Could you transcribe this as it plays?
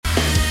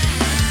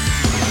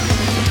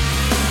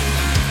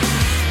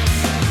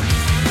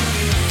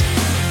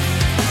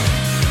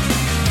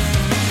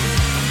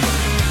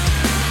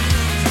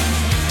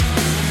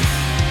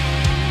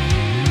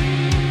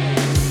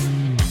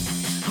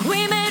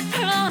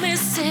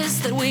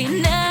we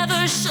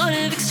never should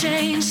have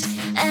exchanged.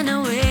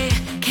 And we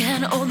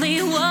can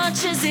only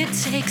watch as it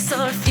takes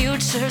our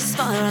futures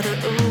farther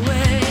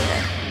away.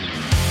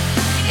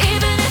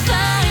 Even if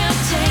I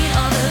obtain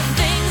all the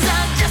things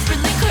I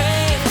desperately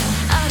crave,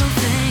 I don't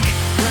think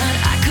that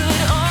I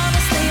could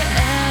honestly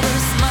ever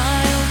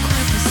smile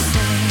quite the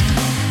same.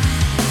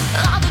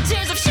 All the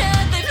tears I've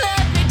shed, they've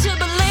led me to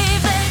believe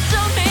they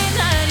don't mean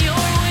that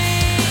you're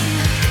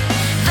weak.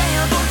 They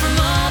are born from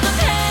all the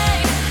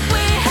pain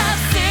we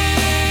have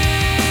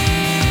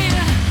seen.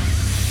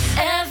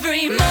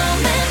 Every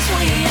moment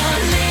we are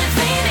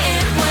living,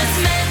 it was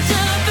meant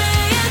to be.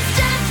 It's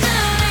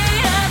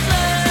destiny. I've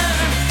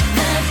learned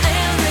that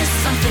there is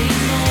something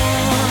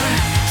more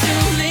to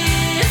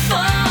live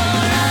for.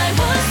 I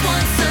was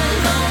once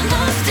alone,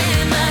 lost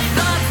in my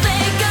thoughts.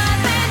 They got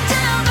me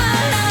down,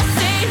 but I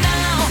see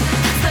now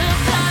that's the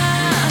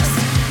past.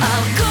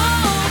 I'll go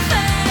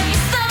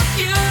face the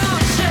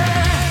future.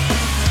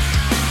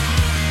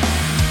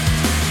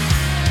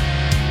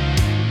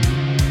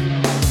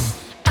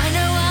 I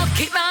know I'll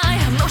keep my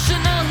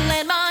emotional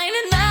landmine,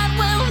 and that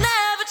will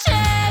never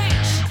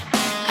change.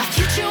 A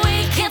future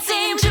we can't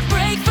seem to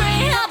break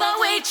free. How about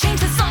we change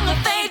the song of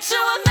fate to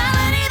a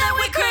melody that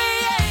we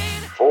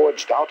create?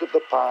 Forged out of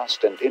the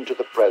past and into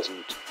the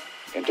present,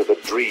 into the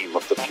dream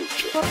of the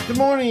future. Good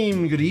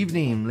morning, good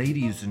evening,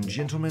 ladies and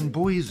gentlemen,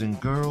 boys and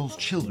girls,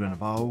 children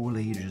of all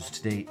ages.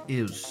 Today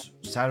is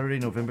Saturday,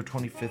 November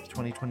 25th,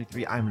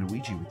 2023. I'm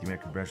Luigi with the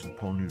American Branch of the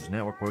Pole News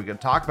Network. What we're going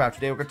to talk about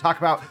today, we're going to talk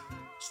about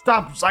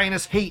Stop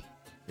Zionist Hate.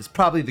 It's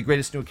probably the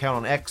greatest new account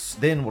on X.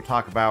 Then we'll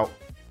talk about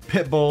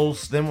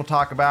Pitbulls. Then we'll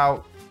talk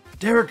about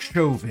Derek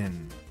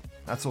Chauvin.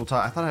 That's what we'll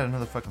talk. I thought I had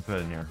another fucking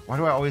thread in here.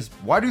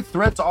 Why do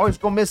threads always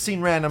go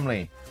missing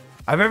randomly?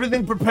 I have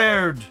everything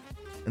prepared,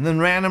 and then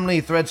randomly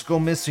threads go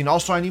missing.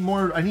 Also, I need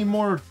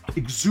more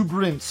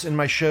exuberance in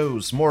my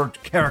shows, more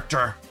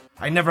character.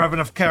 I never have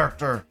enough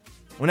character.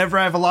 Whenever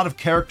I have a lot of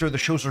character, the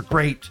shows are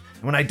great.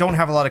 And when I don't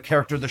have a lot of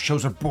character, the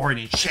shows are boring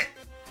as shit.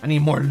 I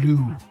need more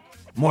Lou.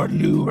 More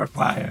Lou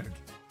required.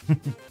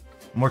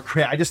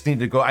 I just need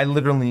to go. I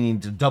literally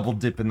need to double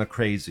dip in the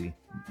crazy.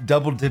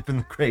 Double dip in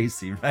the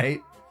crazy,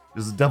 right?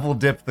 Just double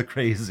dip the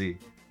crazy.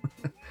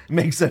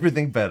 Makes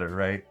everything better,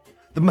 right?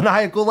 The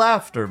maniacal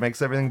laughter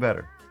makes everything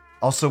better.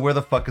 Also, where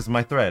the fuck is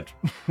my thread?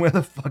 Where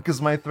the fuck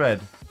is my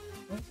thread?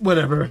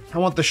 Whatever. I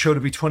want the show to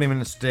be 20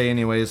 minutes today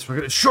anyways. We're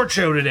gonna short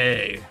show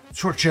today.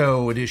 Short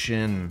show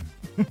edition.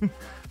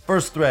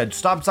 First thread.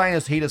 Stop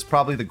Zionist Hate is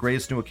probably the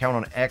greatest new account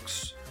on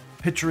X.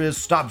 Picture is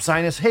Stop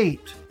Zionist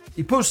Hate.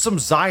 He posts some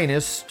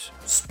Zionist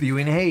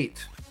spewing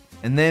hate.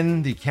 And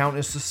then the account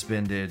is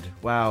suspended.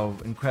 Wow,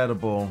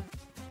 incredible.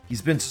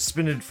 He's been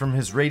suspended from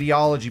his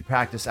radiology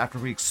practice after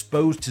we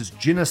exposed his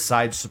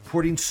genocide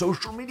supporting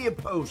social media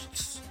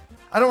posts.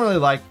 I don't really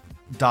like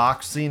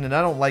doxing, and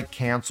I don't like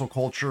cancel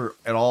culture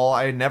at all.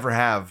 I never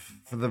have.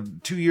 For the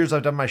 2 years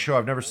I've done my show,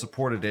 I've never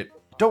supported it.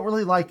 Don't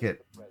really like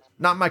it.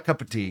 Not my cup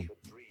of tea.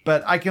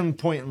 But I can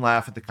point and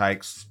laugh at the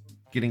kikes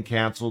getting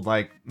canceled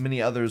like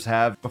many others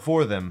have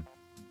before them.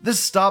 This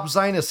Stop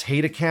Zionist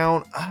Hate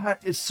account,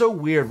 it's so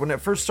weird. When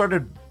it first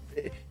started,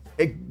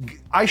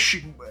 I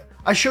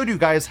showed you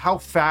guys how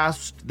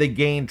fast they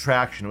gained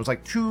traction. It was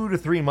like 2 to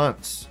 3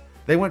 months.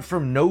 They went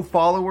from no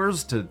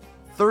followers to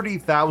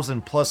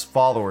 30,000 plus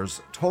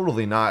followers.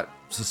 Totally not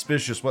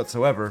suspicious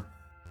whatsoever.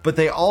 But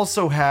they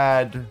also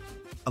had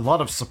a lot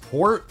of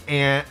support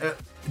and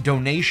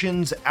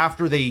donations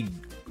after they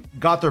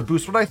got their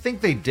boost. What I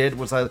think they did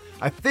was, I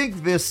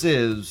think this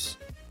is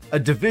a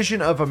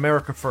division of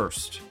America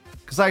First.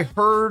 Because I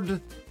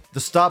heard the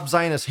Stop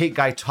Zionist Hate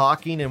guy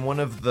talking in one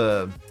of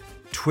the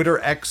Twitter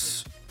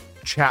X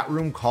chat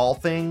room call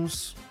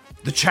things.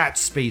 The chat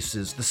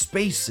spaces, the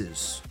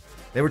spaces.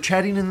 They were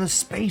chatting in the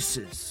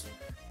spaces.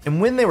 And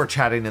when they were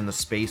chatting in the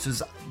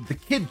spaces, the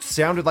kid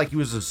sounded like he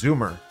was a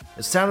Zoomer.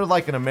 It sounded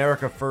like an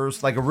America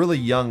First, like a really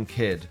young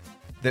kid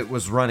that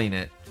was running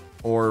it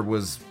or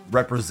was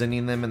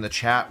representing them in the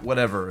chat,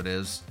 whatever it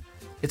is.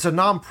 It's a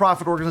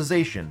non-profit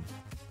organization.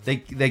 They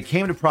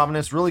came to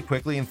prominence really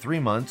quickly in 3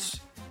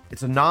 months.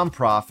 It's a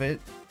non-profit.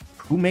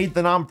 Who made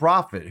the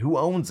non-profit? Who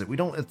owns it?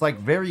 It's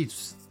like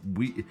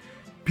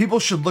people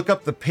should look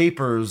up the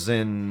papers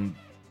and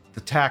the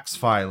tax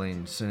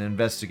filings and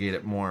investigate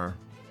it more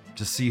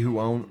to see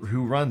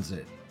who runs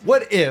it.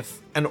 What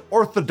if an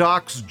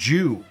Orthodox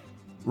Jew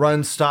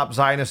runs Stop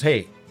Zionist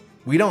Hate?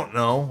 We don't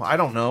know. I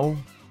don't know.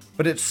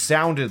 But it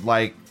sounded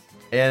like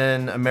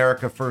an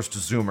America First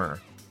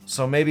Zoomer.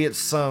 So maybe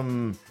it's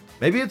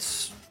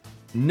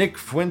Nick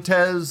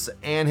Fuentes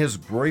and his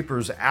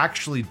groypers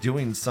actually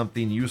doing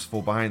something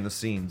useful behind the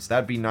scenes.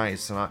 That'd be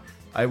nice, and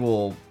I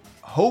will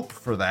hope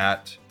for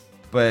that.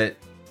 But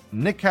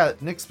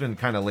Nick's been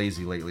kind of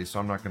lazy lately, so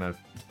I'm not gonna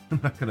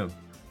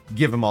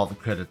give him all the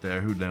credit there.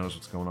 Who knows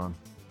what's going on?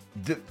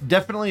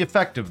 Definitely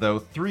effective though.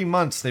 3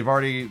 months they're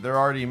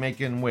already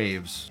making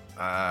waves.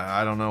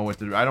 I don't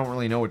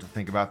really know what to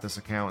think about this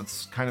account.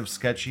 It's kind of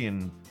sketchy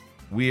and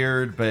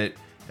weird, but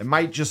it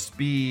might just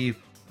be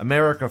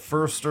America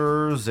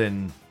Firsters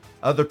and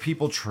other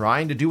people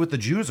trying to do what the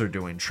Jews are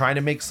doing, trying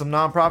to make some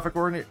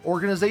nonprofit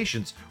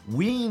organizations.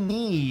 We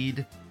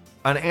need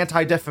an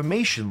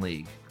anti-defamation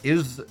league.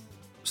 Is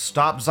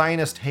Stop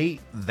Zionist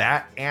Hate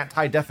that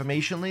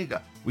anti-defamation league?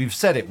 We've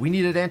said it. We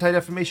need an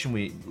anti-defamation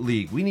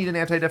league. We need an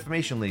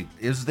anti-defamation league.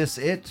 Is this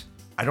it?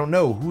 I don't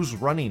know. Who's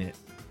running it?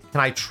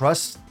 Can I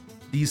trust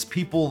these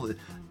people?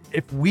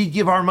 If we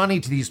give our money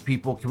to these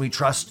people, can we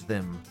trust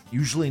them?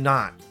 Usually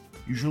not.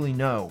 Usually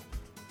no.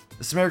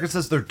 This American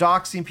says they're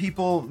doxing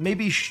people.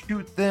 Maybe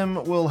shoot them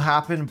will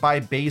happen by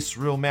base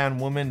real man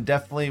woman.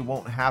 Definitely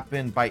won't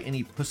happen by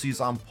any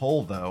pussies on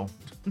pole though.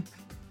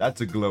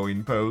 That's a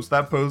glowing post.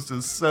 That post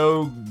is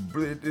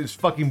it is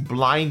fucking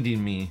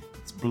blinding me.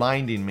 It's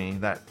blinding me,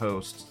 that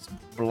post. It's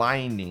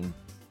blinding.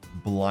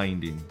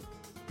 Blinding.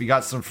 We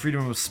got some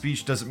freedom of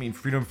speech doesn't mean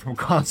freedom from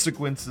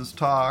consequences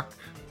talk.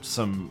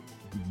 Some,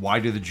 why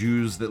do the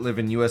Jews that live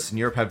in US and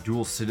Europe have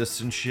dual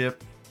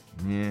citizenship?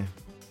 Yeah,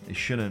 they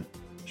shouldn't.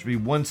 Should be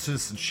one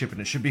citizenship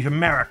and it should be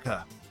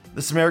America.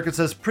 This American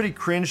says pretty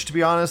cringe to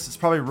be honest. It's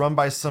probably run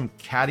by some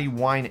catty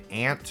wine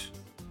aunt.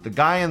 The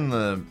guy in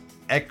the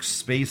X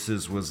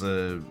spaces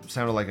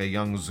sounded like a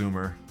young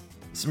Zoomer.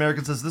 This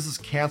American says this is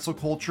cancel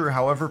culture.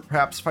 However,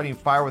 perhaps fighting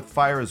fire with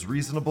fire is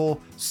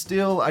reasonable.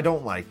 Still, I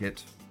don't like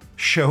it.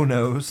 Show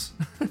knows.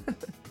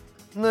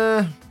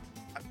 Nah,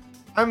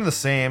 I'm the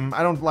same.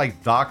 I don't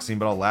like doxing,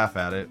 but I'll laugh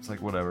at it. It's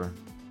like whatever.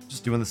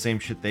 Just doing the same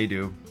shit they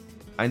do.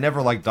 I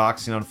never liked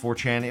doxing on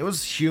 4chan. It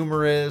was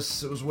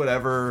humorous. It was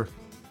whatever.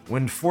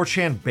 When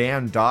 4chan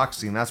banned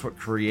doxing, that's what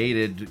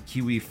created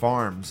Kiwi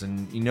Farms.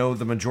 And you know,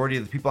 the majority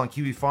of the people on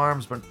Kiwi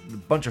Farms, but a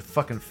bunch of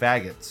fucking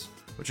faggots.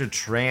 A bunch of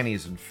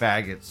trannies and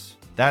faggots.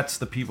 That's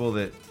the people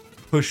that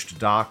pushed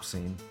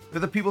doxing. They're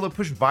the people that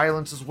push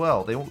violence as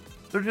well.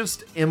 They're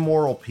just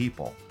immoral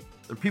people.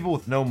 They're people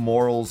with no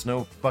morals,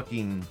 no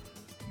fucking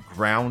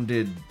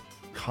grounded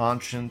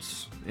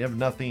conscience. They have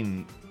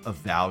nothing of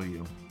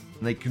value.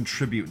 And they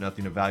contribute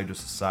nothing of value to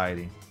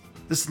society.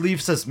 This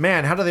Leaf says,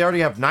 man, how do they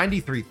already have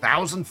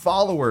 93,000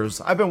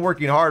 followers? I've been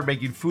working hard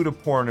making food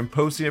porn and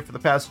posting it for the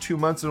past 2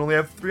 months and only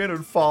have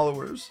 300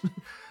 followers.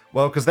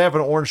 Well, because they have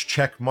an orange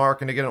check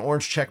mark, and to get an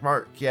orange check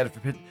mark, you have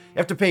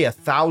to pay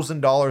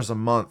 $1,000 a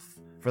month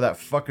for that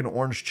fucking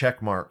orange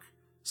check mark.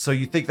 So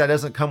you think that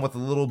doesn't come with a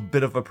little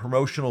bit of a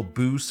promotional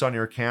boost on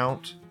your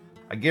account?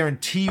 I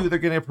guarantee you they're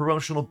getting a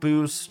promotional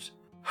boost.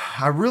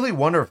 I really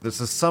wonder if this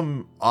is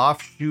some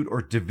offshoot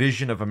or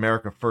division of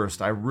America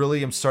First. I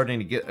really am starting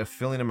to get a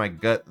feeling in my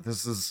gut that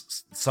this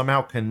is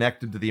somehow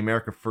connected to the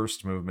America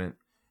First movement.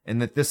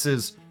 And that this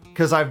is,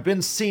 because I've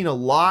been seeing a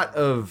lot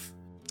of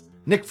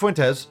Nick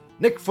Fuentes.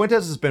 Nick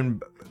Fuentes has been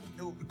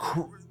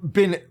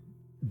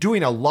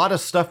doing a lot of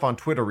stuff on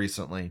Twitter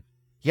recently.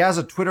 He has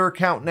a Twitter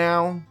account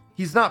now.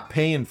 He's not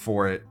paying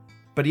for it,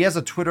 but he has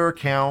a Twitter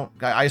account.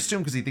 I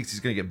assume because he thinks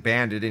he's going to get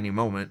banned at any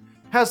moment.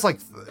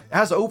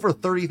 Has over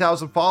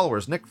 30,000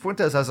 followers. Nick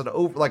Fuentes has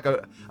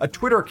a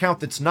Twitter account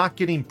that's not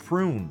getting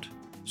pruned.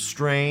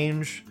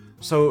 Strange.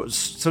 So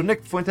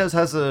Nick Fuentes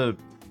has a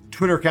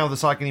Twitter account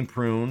that's not getting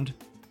pruned.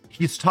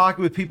 He's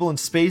talking with people in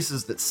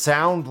spaces that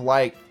sound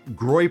like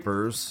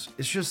groypers.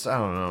 It's just, I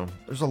don't know.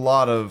 There's a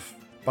lot of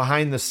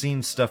behind the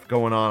scenes stuff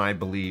going on, I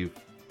believe.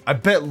 I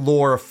bet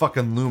Laura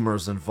fucking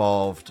Loomer's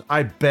involved.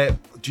 I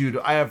bet, dude,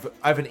 I have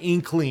an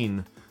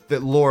inkling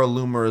that Laura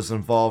Loomer is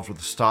involved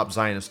with Stop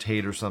Zionist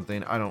Hate or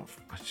something.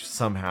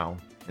 Somehow,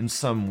 in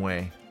some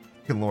way.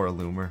 Fucking Laura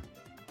Loomer.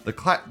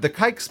 The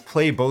kikes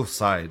play both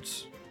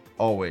sides.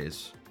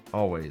 Always.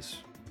 Always.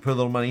 Put a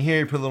little money here,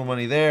 you put a little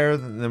money there,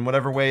 then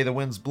whatever way the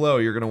winds blow,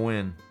 you're gonna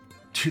win.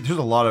 Dude, there's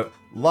a lot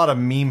of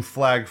meme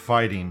flag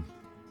fighting.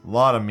 A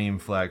lot of meme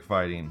flag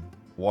fighting.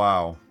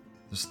 Wow.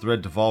 This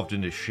thread devolved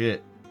into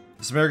shit.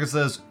 This American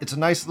says, it's a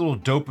nice little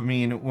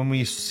dopamine when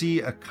we see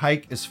a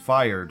kike is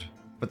fired.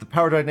 But the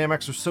power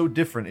dynamics are so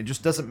different, it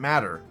just doesn't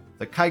matter.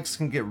 The kikes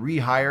can get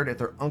rehired at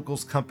their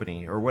uncle's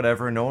company or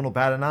whatever, and no one will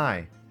bat an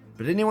eye.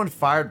 But anyone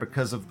fired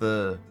because of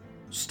the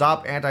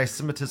Stop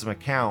Anti-Semitism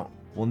account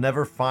will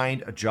never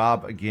find a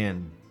job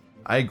again.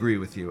 I agree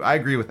with you. I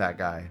agree with that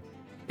guy.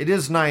 It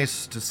is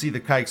nice to see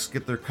the kikes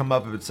get their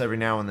comeuppance every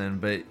now and then,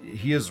 but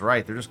he is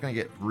right. They're just going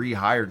to get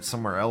rehired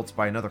somewhere else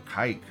by another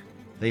kike.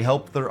 They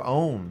help their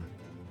own.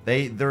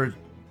 They're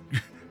a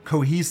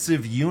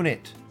cohesive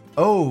unit.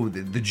 Oh,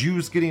 the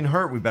Jew's getting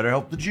hurt, we better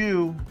help the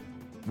Jew.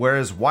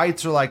 Whereas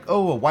whites are like,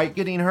 oh, a white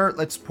getting hurt,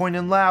 let's point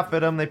and laugh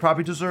at them, they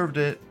probably deserved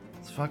it.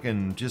 It's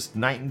fucking just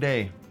night and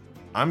day.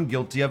 I'm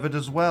guilty of it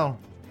as well.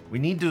 We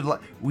need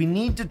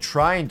to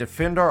try and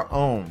defend our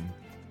own,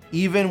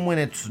 even when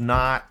it's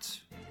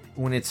not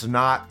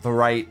the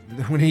right,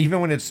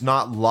 even when it's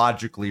not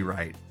logically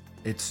right.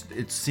 It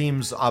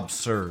seems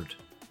absurd.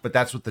 But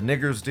that's what the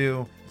niggers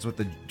do. It's what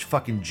the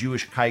fucking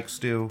Jewish kikes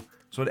do.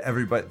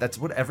 That's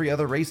what every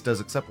other race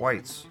does except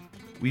whites.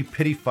 We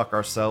pity fuck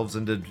ourselves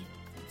into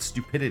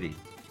stupidity.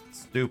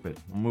 Stupid.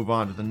 We'll move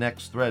on to the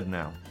next thread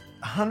now.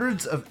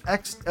 Hundreds of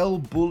XL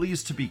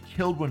bullies to be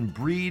killed when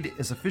breed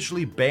is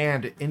officially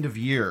banned at end of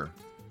year.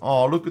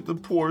 Oh, look at the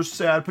poor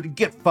sad, but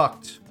get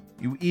fucked.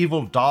 You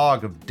evil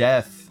dog of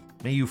death.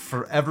 May you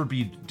forever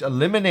be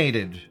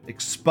eliminated,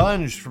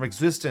 expunged from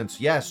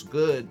existence. Yes,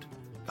 good.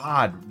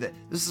 God,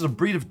 this is a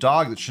breed of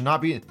dog that should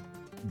not be.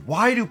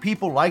 Why do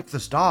people like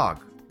this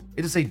dog?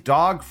 It is a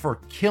dog for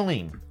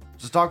killing.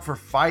 It's a dog for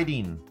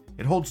fighting.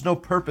 It holds no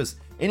purpose.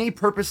 Any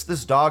purpose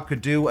this dog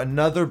could do,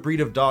 another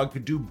breed of dog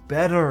could do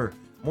better,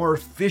 more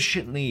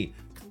efficiently,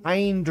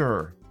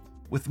 kinder,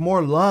 with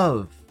more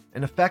love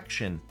and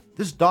affection.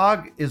 This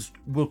dog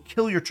will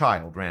kill your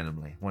child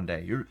randomly one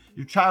day. Your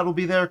child will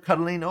be there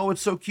cuddling. Oh,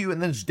 it's so cute,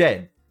 and then it's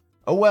dead.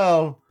 Oh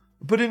well,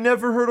 but it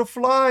never hurt a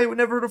fly. It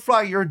never hurt a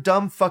fly. You're a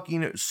dumb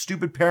fucking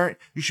stupid parent.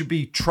 You should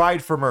be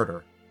tried for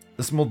murder.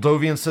 This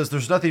Moldovan says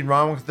there's nothing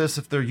wrong with this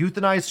if they're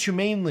euthanized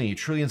humanely.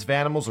 Trillions of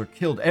animals are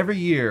killed every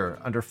year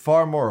under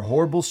far more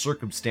horrible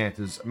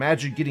circumstances.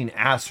 Imagine getting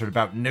asked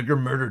about nigger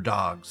murder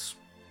dogs.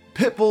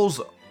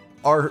 Pitbulls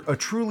are a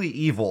truly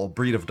evil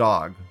breed of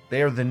dog.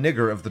 They are the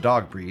nigger of the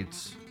dog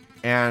breeds,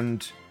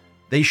 and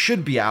they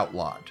should be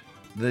outlawed.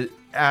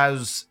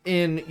 As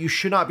in, you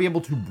should not be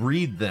able to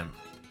breed them.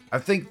 I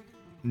think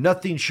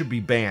nothing should be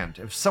banned.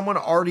 If someone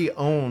already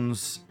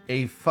owns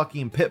a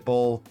fucking pit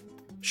bull,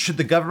 should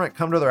the government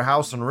come to their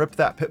house and rip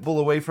that pit bull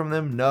away from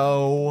them?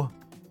 No,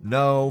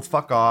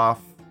 fuck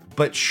off.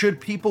 But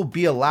should people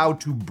be allowed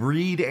to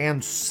breed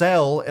and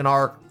sell in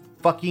our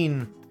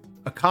fucking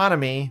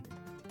economy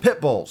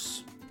pit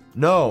bulls?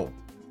 No,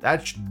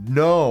 that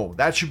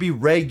should be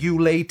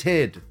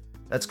regulated.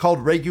 That's called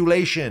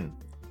regulation.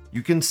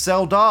 You can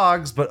sell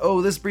dogs, but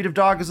oh, this breed of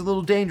dog is a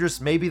little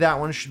dangerous. Maybe that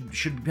one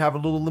should have a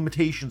little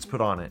limitations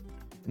put on it.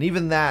 And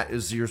even that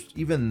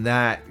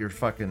you're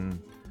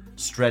fucking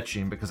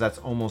stretching, because that's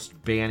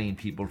almost banning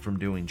people from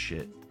doing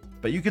shit.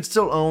 But you could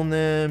still own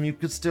them, you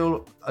could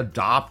still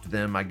adopt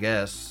them, I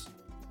guess,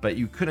 but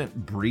you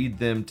couldn't breed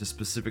them to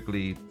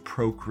specifically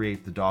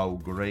procreate the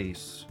dog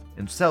race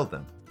and sell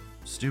them.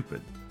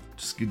 Stupid.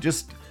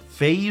 Just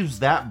phase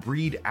that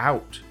breed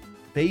out.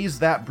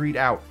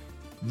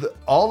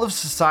 All of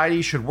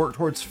society should work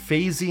towards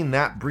phasing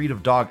that breed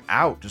of dog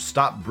out. Just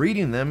stop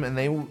breeding them and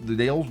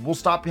we'll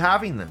stop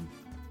having them.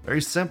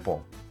 Very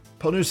simple.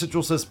 Pole News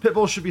Central says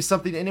Pitbulls should be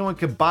something anyone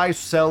could buy,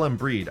 sell, and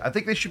breed. I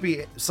think they should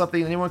be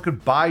something anyone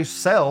could buy,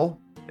 sell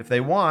if they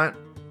want.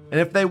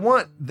 And if they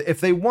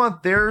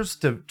want theirs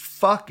to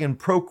fuck and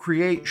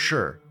procreate,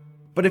 sure.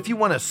 But if you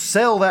want to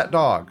sell that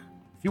dog,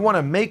 if you want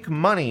to make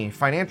money,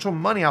 financial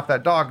money off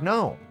that dog,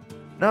 no.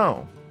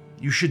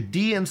 You should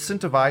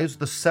de-incentivize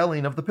the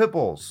selling of the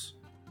Pitbulls.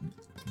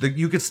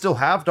 You could still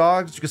have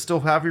dogs. You could still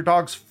have your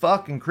dogs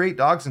fuck and create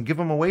dogs and give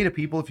them away to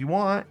people if you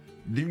want.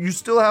 You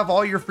still have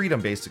all your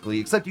freedom, basically,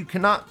 except you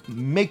cannot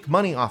make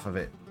money off of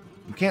it.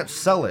 You can't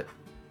sell it.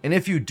 And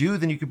if you do,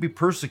 then you could be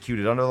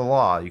persecuted under the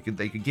law. They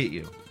could get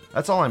you.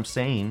 That's all I'm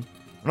saying.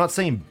 I'm not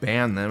saying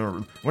ban them. Or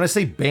when I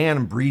say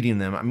ban breeding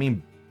them, I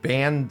mean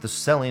ban the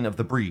selling of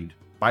the breed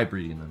by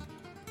breeding them.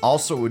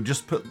 Also, it would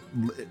just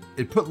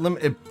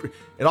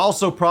it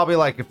also probably,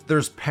 like, if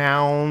there's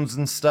pounds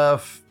and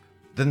stuff,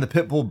 then the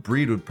pit bull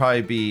breed would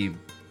probably be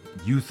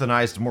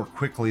euthanized more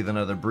quickly than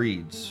other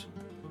breeds.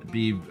 It'd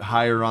be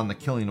higher on the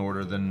killing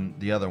order than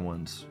the other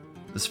ones.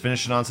 This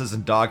finishing on says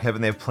in dog heaven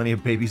they have plenty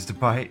of babies to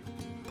bite.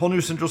 Pole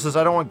News Central says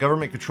I don't want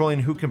government controlling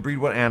who can breed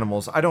what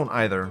animals. I don't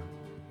either.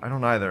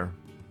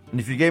 And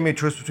if you gave me a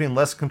choice between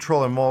less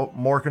control and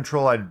more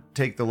control, I'd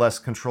take the less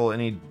control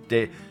any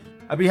day.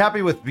 I'd be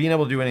happy with being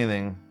able to do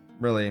anything,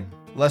 really.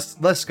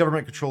 Less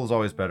government control is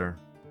always better.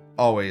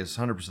 Always,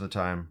 100% of the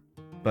time.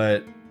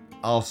 But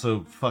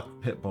also, fuck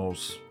pit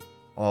bulls.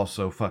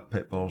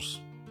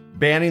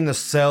 Banning the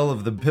sale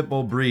of the pit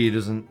bull breed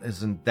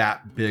isn't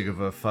that big of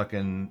a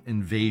fucking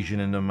invasion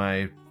into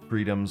my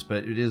freedoms,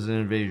 but it is an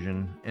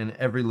invasion, and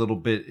every little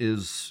bit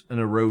is an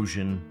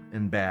erosion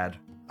and bad.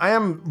 I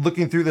am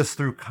looking through this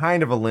through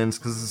kind of a lens,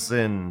 because this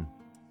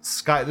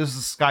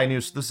is Sky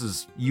News, this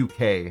is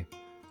UK.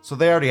 So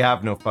they already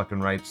have no fucking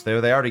rights there.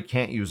 They already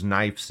can't use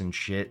knives and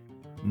shit.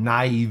 You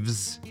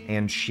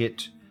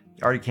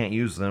already can't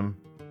use them.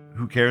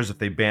 Who cares if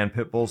they ban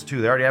pit bulls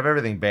too? They already have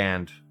everything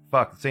banned.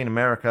 Fuck, this ain't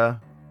America.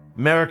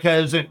 America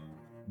isn't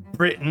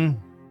Britain.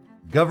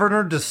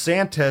 Governor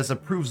DeSantis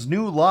approves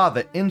new law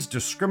that ends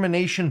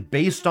discrimination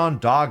based on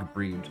dog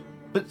breed.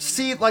 But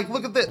see, like,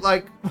 look at that,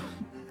 like,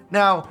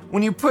 now,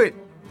 when you put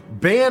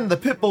ban the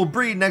pit bull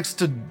breed next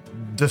to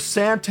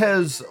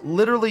DeSantis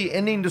literally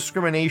ending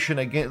discrimination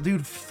against,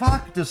 dude,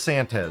 fuck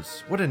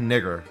DeSantis. What a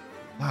nigger.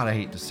 God, I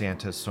hate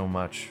DeSantis so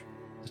much.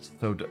 It's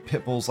so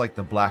pit bulls, like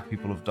the black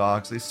people of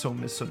dogs, they so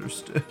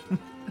misunderstood.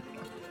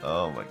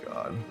 Oh my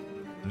God.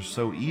 They're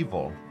so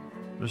evil.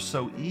 They're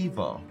so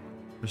evil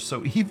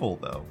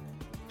though.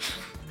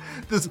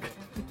 This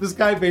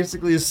guy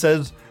basically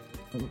says,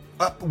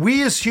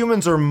 we as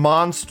humans are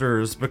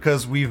monsters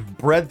because we've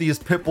bred these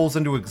pit bulls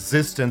into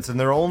existence, and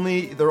their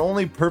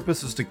only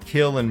purpose is to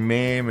kill and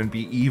maim and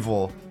be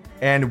evil.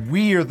 And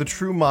we are the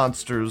true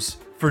monsters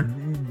for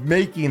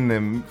making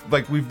them.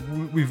 Like we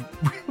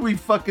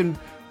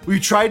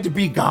tried to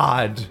be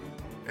God,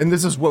 and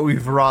this is what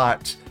we've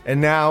wrought. And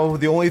now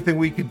the only thing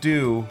we could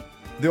do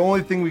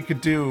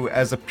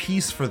as a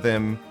piece for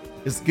them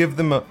is give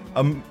them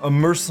a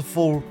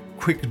merciful,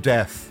 quick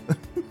death.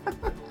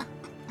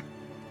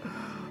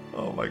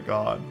 Oh my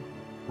god.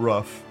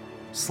 Rough.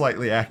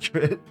 Slightly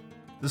accurate.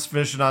 This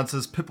Finishodon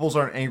says, Pitbulls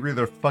aren't angry,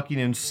 they're fucking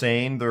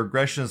insane. Their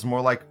aggression is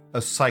more like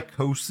a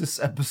psychosis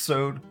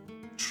episode.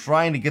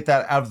 Trying to get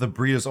that out of the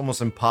breed is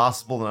almost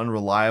impossible and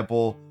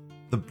unreliable.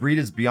 The breed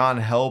is beyond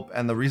help,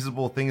 and the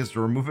reasonable thing is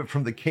to remove it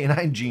from the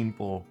canine gene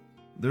pool.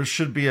 There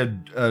should be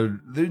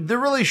there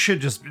really should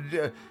just be,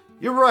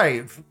 you're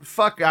right,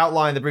 fuck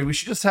outline the breed. We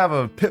should just have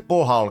a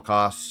Pitbull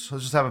holocaust.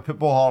 Let's just have a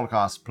Pitbull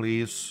holocaust,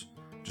 please.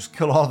 Just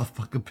kill all the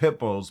fucking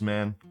Pitbulls,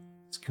 man.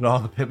 Let's kill all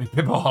the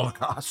Pitbull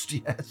holocaust,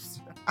 yes.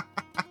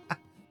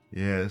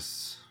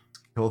 Yes.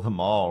 Kill them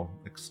all.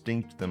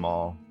 Extinct them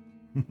all.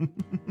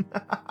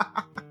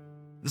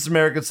 This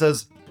American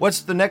says,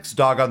 what's the next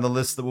dog on the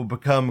list that will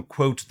become,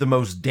 quote, the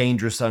most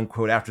dangerous,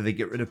 unquote, after they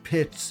get rid of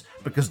Pitts?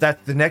 Because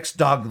that's the next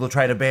dog they'll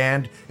try to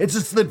ban. It's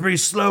a slippery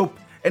slope,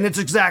 and it's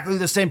exactly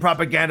the same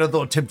propaganda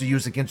they'll attempt to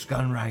use against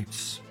gun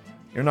rights.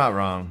 You're not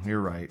wrong.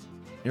 You're right.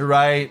 You're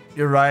right.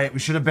 You're right. We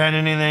shouldn't ban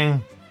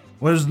anything.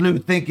 What is Lou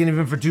thinking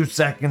even for 2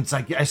 seconds?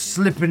 I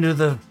slip into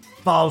the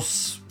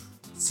false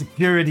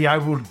security. I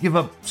will give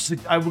up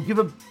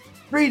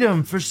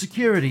freedom for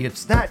security.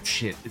 It's that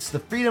shit. It's the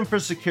freedom for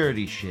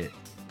security shit.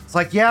 It's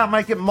like, yeah, I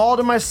might get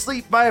mauled in my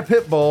sleep by a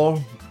pit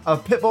bull. A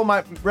pit bull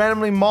might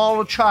randomly maul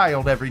a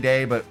child every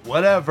day, but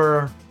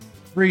whatever.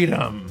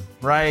 Freedom,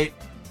 right?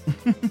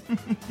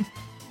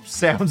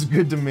 Sounds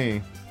good to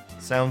me.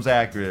 Sounds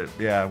accurate.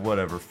 Yeah,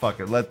 whatever. Fuck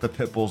it. Let the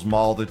pit bulls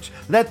maul the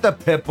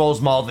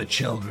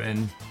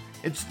children.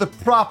 It's the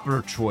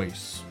proper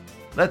choice.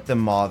 Let them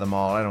maul them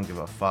all. I don't give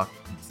a fuck.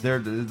 It's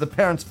the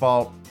parents'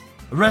 fault.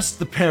 Arrest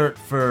the parent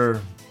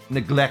for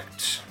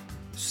neglect,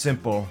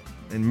 simple,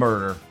 and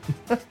murder.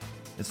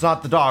 It's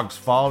not the dog's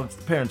fault, it's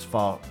the parents'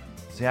 fault.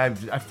 See, I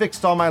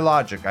fixed all my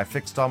logic. I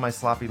fixed all my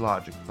sloppy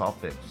logic. It's all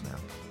fixed now.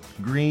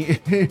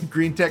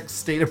 Green Tech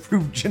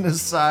state-approved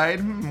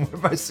genocide. Where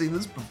have I seen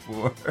this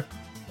before?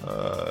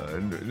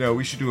 No,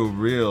 we should do a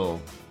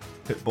real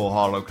Pitbull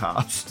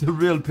holocaust. A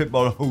real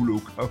Pitbull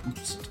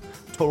holocaust.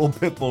 Total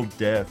Pitbull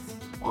death.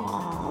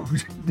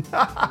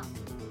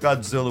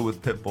 Godzilla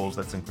with Pitbulls,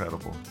 that's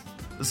incredible.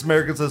 This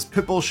American says,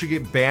 Pitbulls should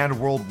get banned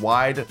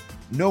worldwide.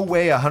 No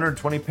way a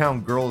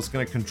 120-pound girl is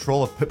going to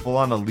control a Pitbull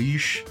on a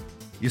leash.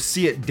 You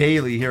see it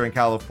daily here in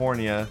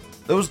California.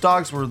 Those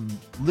dogs were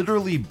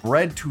literally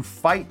bred to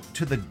fight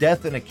to the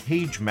death in a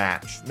cage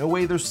match. No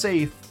way they're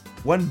safe.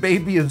 One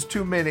baby is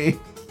too many.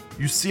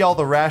 You see all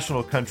the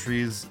rational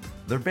countries,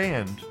 they're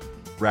banned.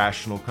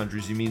 Rational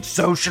countries, you mean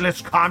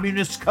socialist,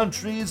 communist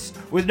countries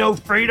with no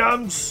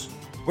freedoms?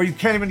 Where you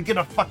can't even get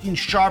a fucking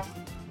sharp,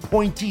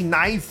 pointy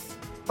knife?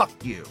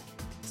 Fuck you.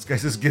 This guy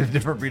says, get a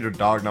different breed of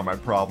dog, not my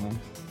problem.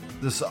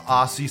 This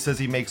Aussie says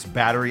he makes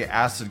battery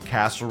acid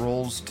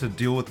casseroles to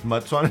deal with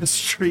mutts on his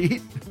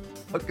street.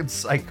 Fucking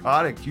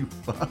psychotic, you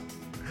fuck.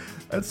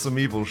 That's some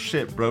evil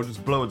shit, bro.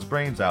 Just blow its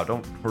brains out.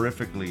 Don't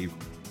horrifically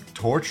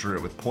torture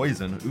it with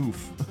poison.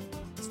 Oof.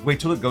 Just wait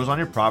till it goes on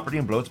your property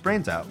and blow its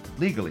brains out.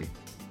 Legally.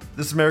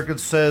 This American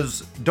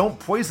says, don't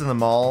poison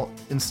them all.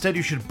 Instead,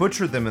 you should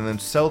butcher them and then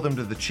sell them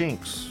to the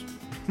chinks.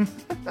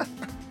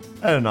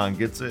 Adanon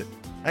gets it.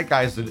 That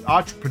guy's an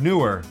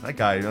entrepreneur. That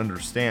guy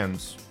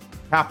understands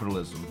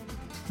capitalism.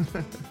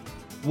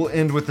 We'll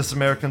end with this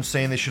American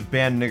saying they should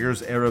ban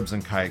niggers, Arabs,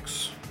 and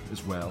kikes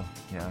as well.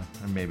 Yeah,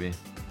 and maybe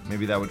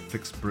that would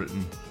fix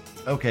Britain.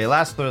 Okay,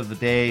 last thought of the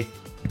day.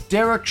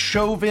 Derek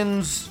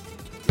Chauvin's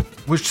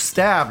was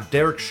stabbed.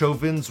 Derek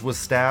Chauvin's was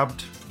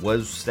stabbed.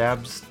 Was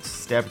stabbed.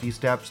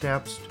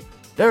 Stabby.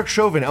 Derek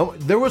Chauvin. Oh,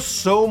 there was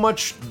so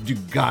much,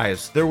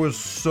 guys. There was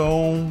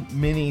so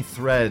many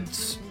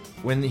threads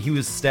when he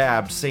was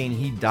stabbed saying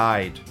he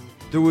died.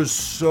 There was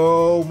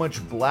so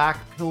much black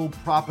pill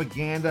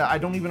propaganda. I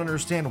don't even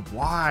understand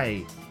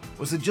why.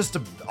 Was it just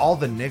all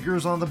the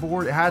niggers on the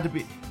board? It had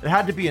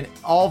to be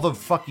all the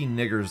fucking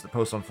niggers that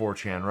post on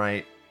 4chan,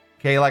 right?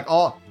 Okay, like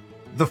all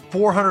the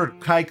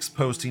 400 kikes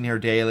posting here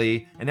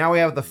daily, and now we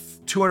have the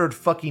 200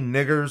 fucking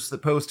niggers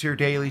that post here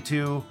daily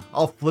too,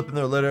 all flipping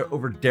their litter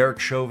over Derek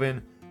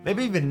Chauvin.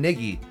 Maybe even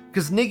Niggy,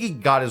 because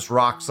Niggy got his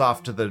rocks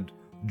off to the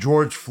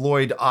George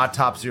Floyd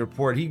autopsy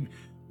report. He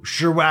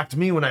sure whacked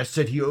me when I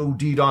said he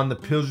OD'd on the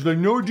pills. He's like,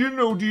 no, I didn't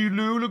OD,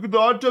 Lou. Look at the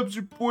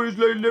autopsy report. It's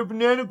like 11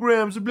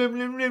 nanograms. Blah,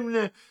 blah, blah,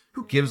 blah.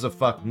 Who gives a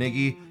fuck,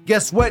 Niggy?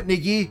 Guess what,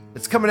 Niggy?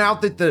 It's coming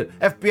out that the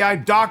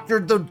FBI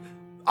doctored the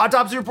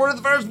autopsy report in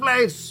the first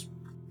place.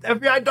 The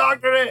FBI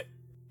doctored it.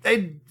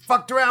 They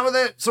fucked around with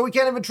it, so we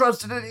can't even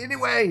trust it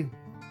anyway.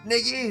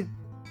 Niggy,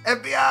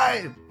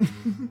 FBI.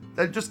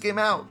 That just came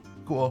out.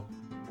 Cool.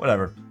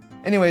 Whatever.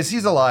 Anyways,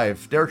 he's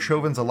alive. Derek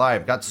Chauvin's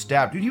alive. Got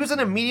stabbed. Dude, he was in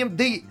a medium...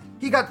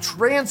 He got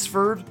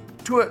transferred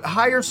to a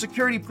higher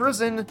security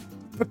prison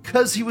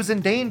because he was in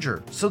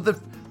danger. So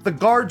the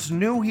guards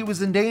knew he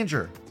was in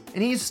danger.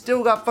 And he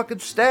still got fucking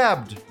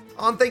stabbed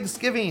on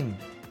Thanksgiving.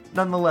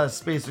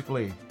 Nonetheless,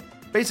 basically.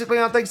 Basically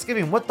on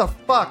Thanksgiving. What the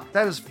fuck?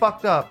 That is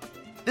fucked up.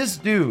 This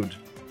dude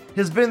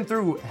has been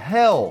through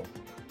hell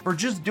for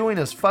just doing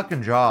his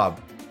fucking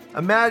job.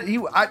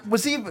 Imagine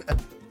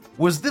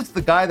was this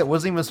the guy that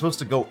wasn't even supposed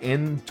to go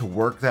in to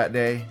work that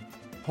day?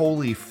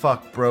 Holy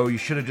fuck, bro! You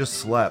should have just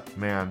slept,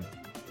 man.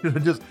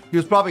 He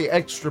was probably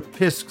extra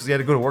pissed because he had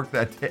to go to work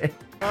that day.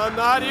 I'm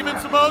not even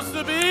supposed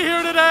to be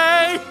here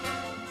today!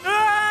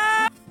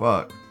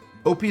 Fuck.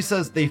 OP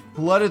says they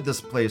flooded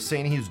this place,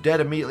 saying he's dead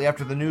immediately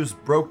after the news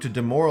broke to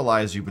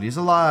demoralize you, but he's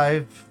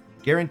alive.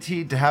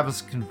 Guaranteed to have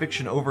his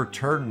conviction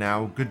overturned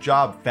now. Good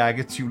job,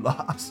 faggots, you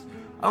lost.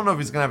 I don't know if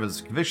he's gonna have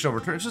his conviction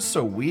overturned. It's just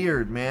so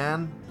weird,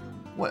 man.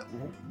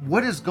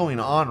 What is going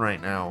on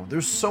right now?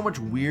 There's so much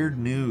weird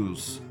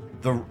news.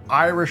 The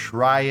Irish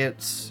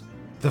riots,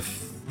 the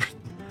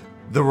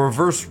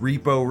reverse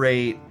repo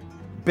rate,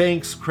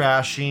 banks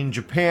crashing,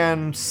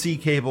 Japan sea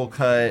cable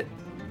cut,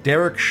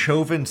 Derek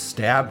Chauvin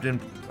stabbed in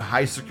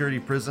high security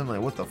prison.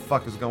 Like, what the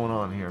fuck is going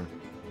on here?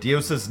 Dio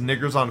says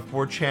niggers on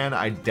 4chan.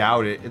 I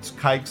doubt it. It's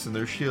kikes and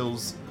their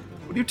shills.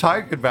 What are you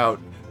talking about?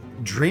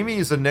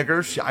 Dreamy's a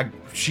nigger.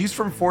 She's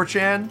from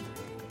 4chan.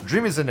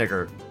 Dreamy's a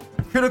nigger.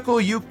 Critical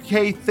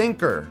UK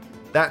thinker.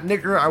 That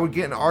nigger I would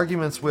get in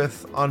arguments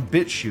with on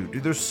BitChute.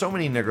 Dude, there's so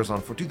many niggers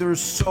on 4chan. Dude,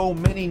 there's so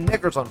many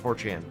niggers on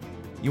 4chan.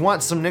 You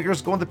want some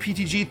niggers? Go on the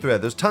PTG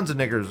thread. There's tons of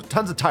niggers,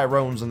 tons of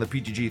Tyrones in the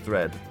PTG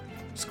thread.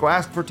 Just go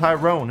ask for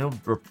Tyrone. He'll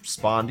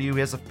respond to you. He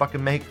has a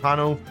fucking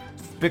Mexicano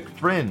spick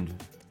friend.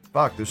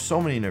 Fuck, there's so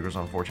many niggers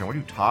on 4chan. What are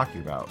you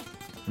talking about?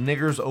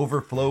 Niggers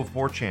overflow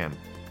 4chan.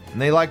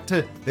 And they like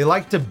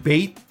to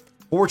bait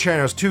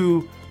 4chaners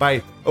too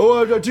by,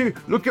 oh,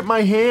 look at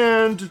my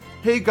hand.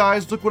 Hey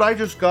guys, look what I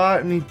just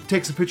got. And he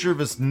takes a picture of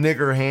his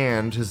nigger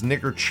hand, his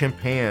nigger chimp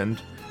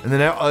hand. And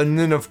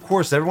then of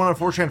course, everyone on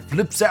 4chan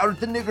flips out at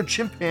the nigger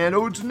chimp hand.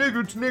 Oh, it's a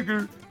nigger, it's a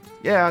nigger.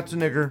 Yeah, it's a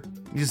nigger.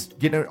 He's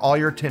getting all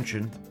your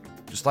attention,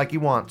 just like he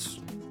wants.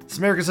 This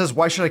American says,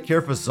 why should I care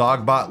if a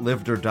Zogbot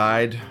lived or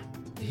died?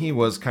 He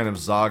was kind of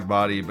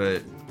Zogbot-y,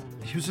 but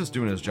he was just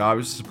doing his job. He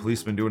was just a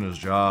policeman doing his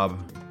job.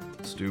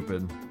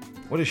 Stupid.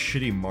 What a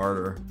shitty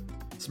martyr.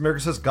 This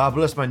American says, God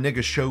bless my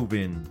nigga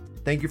Chauvin.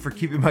 Thank you for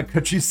keeping my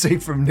country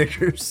safe from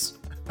niggers.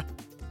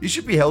 He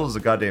should be held as a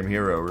goddamn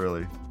hero,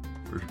 really.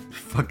 For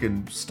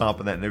fucking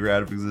stomping that nigger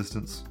out of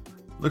existence.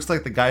 Looks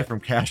like the guy from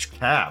Cash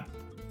Cab.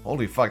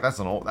 Holy fuck, that's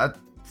an old...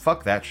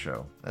 Fuck that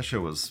show. That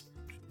show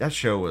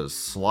was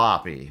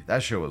sloppy.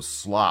 That show was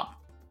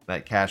slop.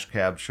 That Cash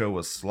Cab show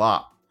was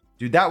slop.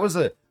 Dude, that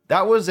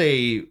was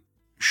a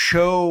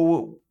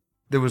show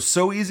that was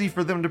so easy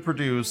for them to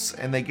produce,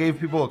 and they gave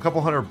people a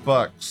couple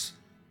 $100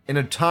 in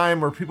a time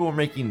where people were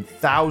making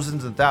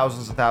thousands and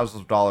thousands and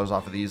thousands of dollars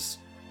off of these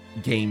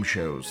game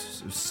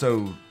shows. It was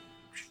so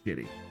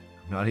shitty.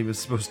 I'm not even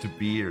supposed to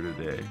be here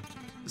today.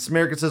 This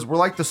American says, we're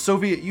like the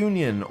Soviet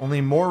Union,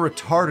 only more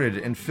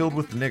retarded and filled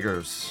with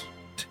niggers.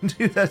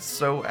 Dude, that's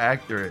so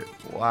accurate.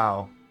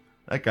 Wow.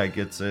 That guy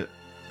gets it.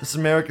 This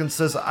American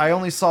says, I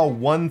only saw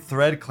one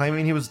thread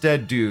claiming he was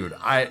dead. Dude,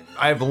 I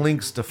have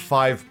links to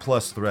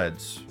 5+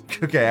 threads.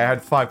 Okay, I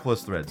had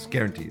 5+ threads,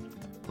 guaranteed.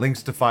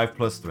 Links to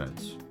 5+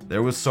 threads.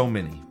 There was so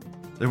many.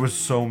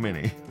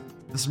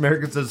 This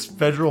American says,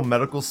 federal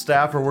medical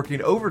staff are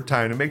working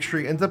overtime to make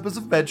sure he ends up as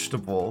a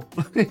vegetable.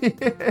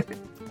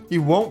 He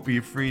won't be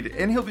freed,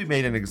 and he'll be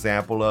made an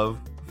example of.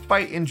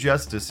 Fight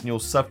injustice, and you'll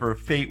suffer a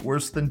fate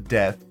worse than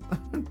death.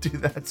 Dude,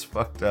 that's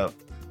fucked up.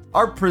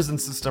 Our prison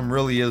system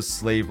really is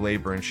slave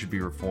labor and should be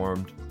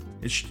reformed.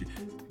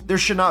 There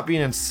should not be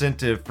an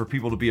incentive for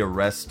people to be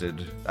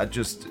arrested.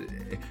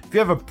 If you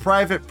have a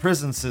private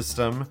prison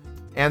system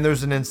and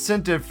there's an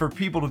incentive for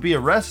people to be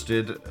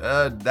arrested,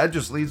 that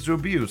just leads to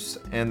abuse,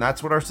 and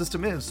that's what our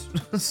system is.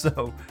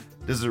 So,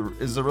 does it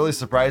really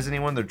surprise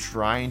anyone they're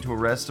trying to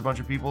arrest a bunch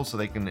of people so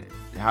they can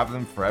have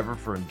them forever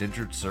for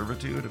indentured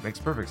servitude? It makes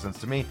perfect sense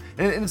to me.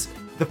 And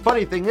the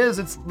funny thing is,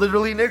 it's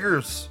literally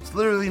niggers. It's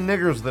literally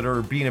niggers that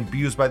are being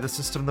abused by the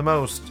system the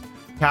most.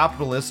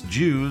 Capitalist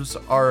Jews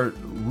are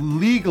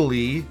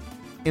legally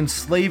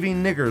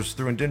enslaving niggers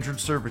through indentured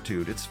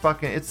servitude.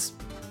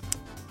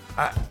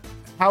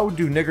 How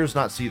do niggers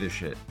not see this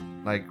shit?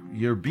 Like,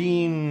 you're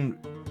being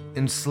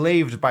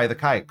enslaved by the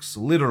kikes,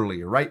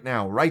 literally, right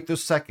now, right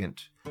this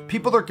second.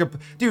 People are,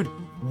 dude,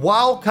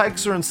 while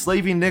kikes are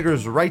enslaving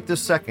niggers right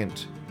this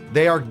second,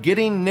 they are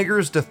getting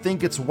niggers to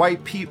think it's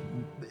white people.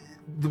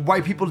 The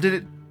white people did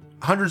it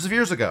hundreds of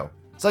years ago.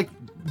 It's like,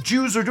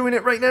 Jews are doing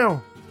it right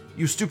now.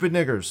 You stupid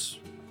niggers.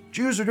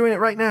 Jews are doing it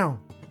right now.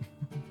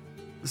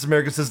 This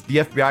American says the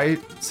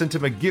FBI sent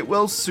him a get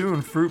well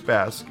soon fruit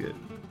basket.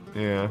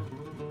 Yeah,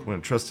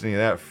 wouldn't trust any of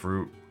that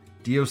fruit.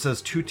 Dio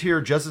says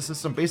 2-tier justice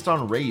system based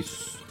on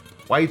race.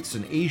 Whites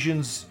and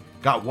Asians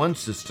got one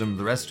system,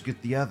 the rest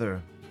get the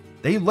other.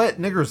 They let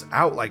niggers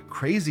out like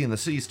crazy in the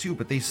cities too,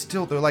 but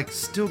still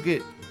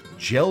get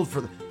jailed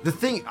for the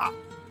thing.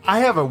 I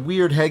have a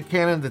weird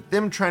headcanon that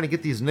them trying to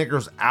get these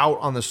niggers out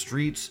on the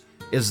streets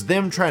is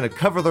them trying to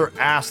cover their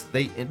ass.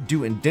 They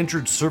do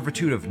indentured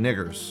servitude of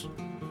niggers.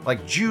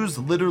 Like, Jews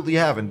literally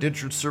have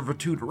indentured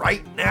servitude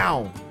right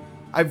now.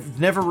 I've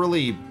never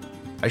really,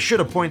 I should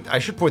point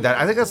that.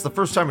 I think that's the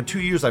first time in 2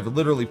 years I've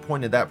literally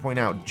pointed that point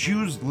out.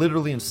 Jews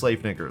literally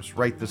enslave niggers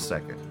right this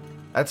second.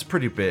 That's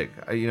pretty big.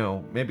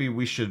 Maybe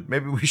we should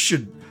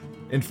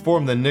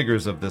inform the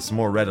niggers of this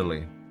more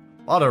readily.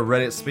 A lot of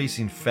Reddit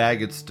spacing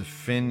faggots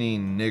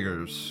defending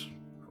niggers.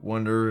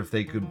 Wonder if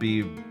they could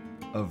be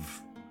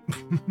of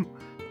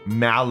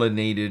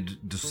melanated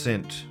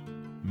descent.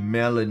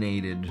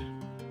 Melanated.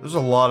 There's a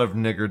lot of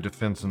nigger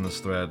defense in this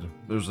thread.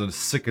 There's a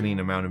sickening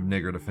amount of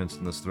nigger defense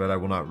in this thread. I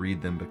will not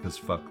read them because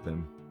fuck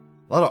them.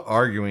 A lot of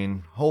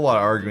arguing. Whole lot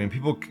of arguing.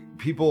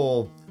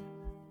 People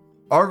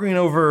arguing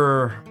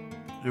over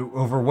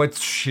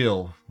what's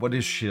shill. What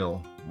is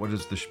shill? What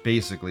is the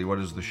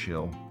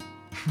shill?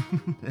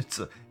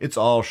 It's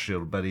all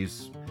shill,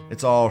 buddies.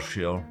 It's all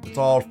shill. It's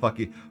all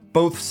fucking.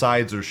 Both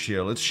sides are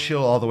shill. It's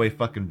shill all the way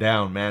fucking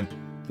down, man.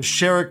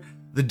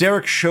 The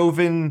Derek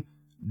Chauvin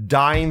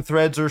dying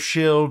threads are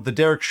shill. The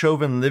Derek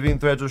Chauvin living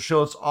threads are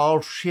shill. It's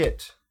all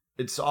shit.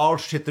 It's all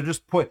shit. They're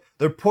just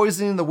they're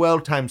poisoning the well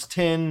times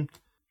 10.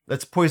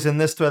 Let's poison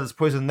this thread. Let's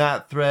poison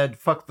that thread.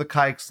 Fuck the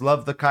kikes.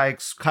 Love the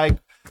kikes.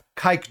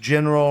 Kike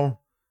general.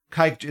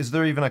 Kike. Is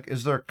there a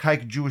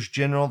kike Jewish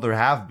general? There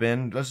have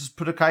been. Let's just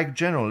put a kike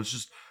general. Let's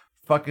just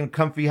fucking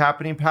comfy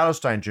happening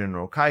Palestine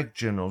general. Kike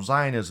general.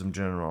 Zionism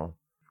general.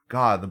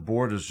 God, the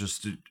board is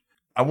just.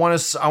 I want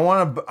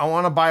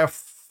to buy a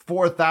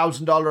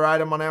 $4,000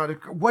 item on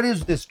Amazon. What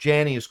is this,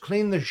 Janice?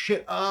 Clean the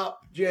shit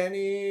up,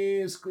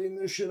 Janice. Clean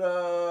the shit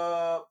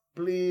up.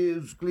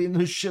 Please clean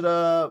the shit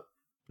up.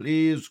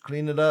 Please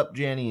clean it up,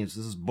 Janice.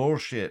 This is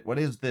bullshit. What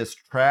is this?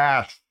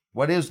 Trash.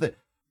 What is the...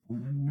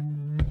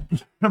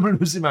 I'm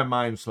losing my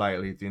mind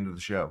slightly at the end of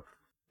the show.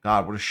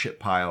 God, what a shit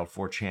pile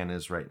 4chan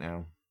is right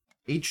now.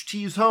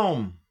 HT's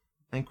home.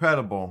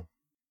 Incredible.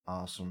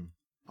 Awesome.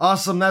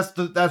 That's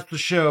the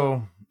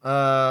show.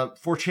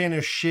 4chan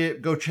is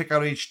shit. Go check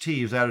out HT.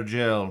 He's out of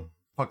jail.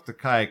 Fuck the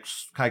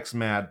kikes. Kikes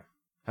mad.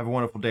 Have a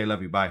wonderful day.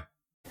 Love you. Bye.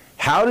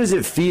 How does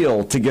it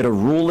feel to get a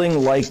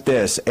ruling like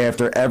this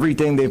after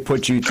everything they've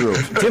put you through?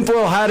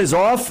 Tinfoil hat is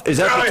off? Is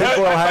that the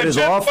tinfoil hat is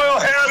off? Tinfoil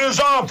hat is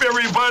off,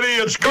 everybody.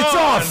 It's gone. It's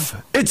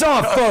off. It's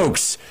off,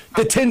 folks.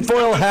 The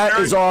tinfoil hat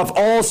is off.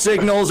 All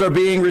signals are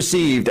being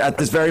received at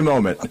this very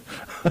moment.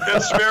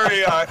 It's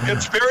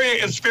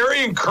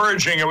very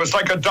encouraging. It was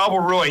like a double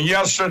ruling.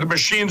 Yes, the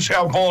machines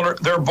they're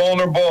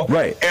vulnerable.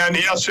 Right. And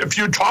yes, if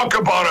you talk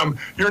about them,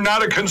 you're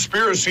not a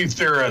conspiracy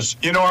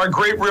theorist. Our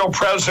great real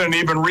president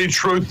even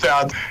retruth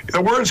that. The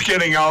word's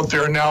getting out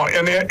there now,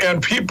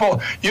 and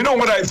people.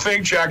 What I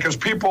think, Jack, is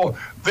people.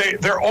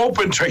 They're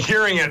open to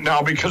hearing it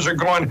now because they're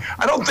going.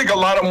 I don't think a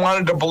lot of them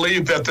wanted to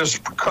believe that this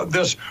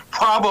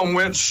problem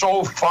went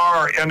so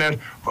far, and that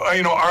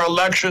our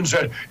elections.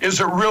 That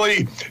is it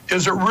really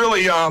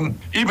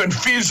even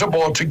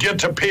feasible to get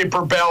to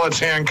paper ballots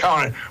hand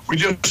counted? We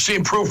just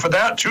seen proof of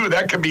that too.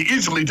 That can be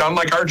easily done,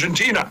 like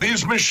Argentina.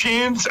 These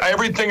machines,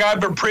 everything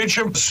I've been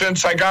preaching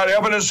since I got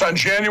evidence on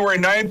January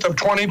 9th of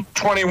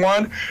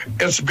 2021,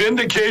 it's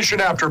vindication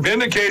after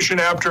vindication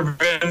after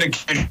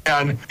vindication.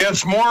 And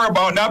it's more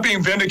about not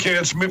being vindicated.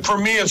 For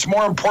me, it's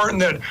more important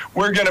that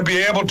we're going to be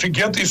able to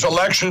get these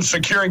elections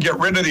secure and get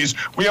rid of these.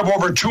 We have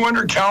over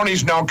 200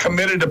 counties now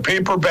committed to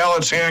paper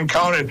ballots hand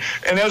counted.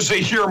 And as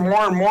they hear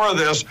more and more of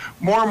this,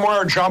 more and more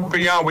are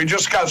jumping on. We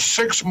just got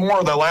 6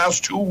 more the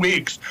last 2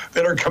 weeks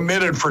that are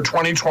committed for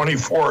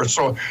 2024.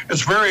 So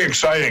it's very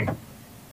exciting.